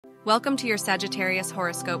Welcome to your Sagittarius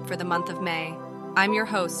horoscope for the month of May. I'm your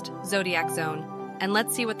host, Zodiac Zone, and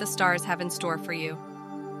let's see what the stars have in store for you.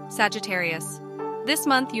 Sagittarius. This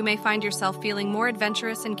month you may find yourself feeling more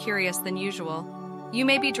adventurous and curious than usual. You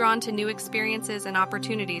may be drawn to new experiences and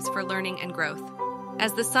opportunities for learning and growth.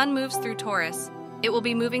 As the sun moves through Taurus, it will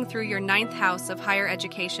be moving through your ninth house of higher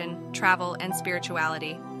education, travel, and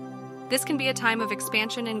spirituality. This can be a time of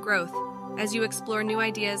expansion and growth as you explore new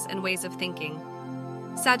ideas and ways of thinking.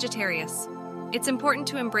 Sagittarius. It's important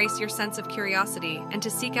to embrace your sense of curiosity and to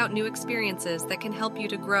seek out new experiences that can help you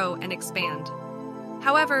to grow and expand.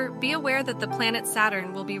 However, be aware that the planet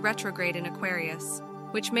Saturn will be retrograde in Aquarius,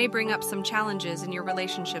 which may bring up some challenges in your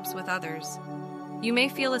relationships with others. You may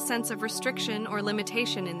feel a sense of restriction or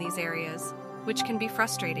limitation in these areas, which can be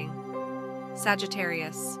frustrating.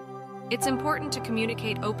 Sagittarius. It's important to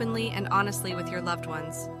communicate openly and honestly with your loved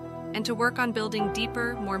ones, and to work on building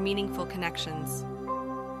deeper, more meaningful connections.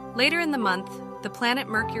 Later in the month, the planet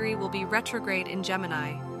Mercury will be retrograde in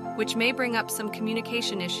Gemini, which may bring up some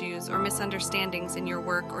communication issues or misunderstandings in your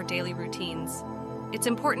work or daily routines. It's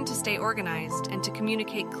important to stay organized and to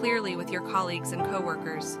communicate clearly with your colleagues and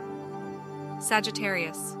coworkers.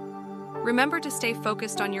 Sagittarius. Remember to stay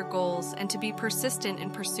focused on your goals and to be persistent in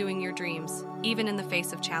pursuing your dreams, even in the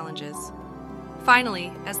face of challenges.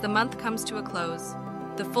 Finally, as the month comes to a close,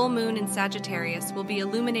 the full moon in Sagittarius will be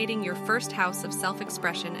illuminating your first house of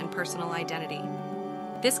self-expression and personal identity.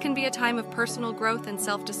 This can be a time of personal growth and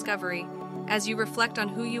self-discovery as you reflect on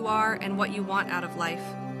who you are and what you want out of life.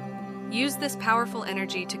 Use this powerful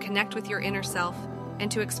energy to connect with your inner self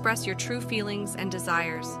and to express your true feelings and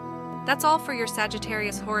desires. That's all for your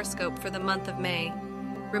Sagittarius horoscope for the month of May.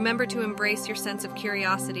 Remember to embrace your sense of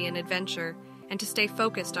curiosity and adventure and to stay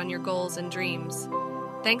focused on your goals and dreams.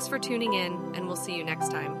 Thanks for tuning in, and we'll see you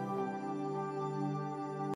next time.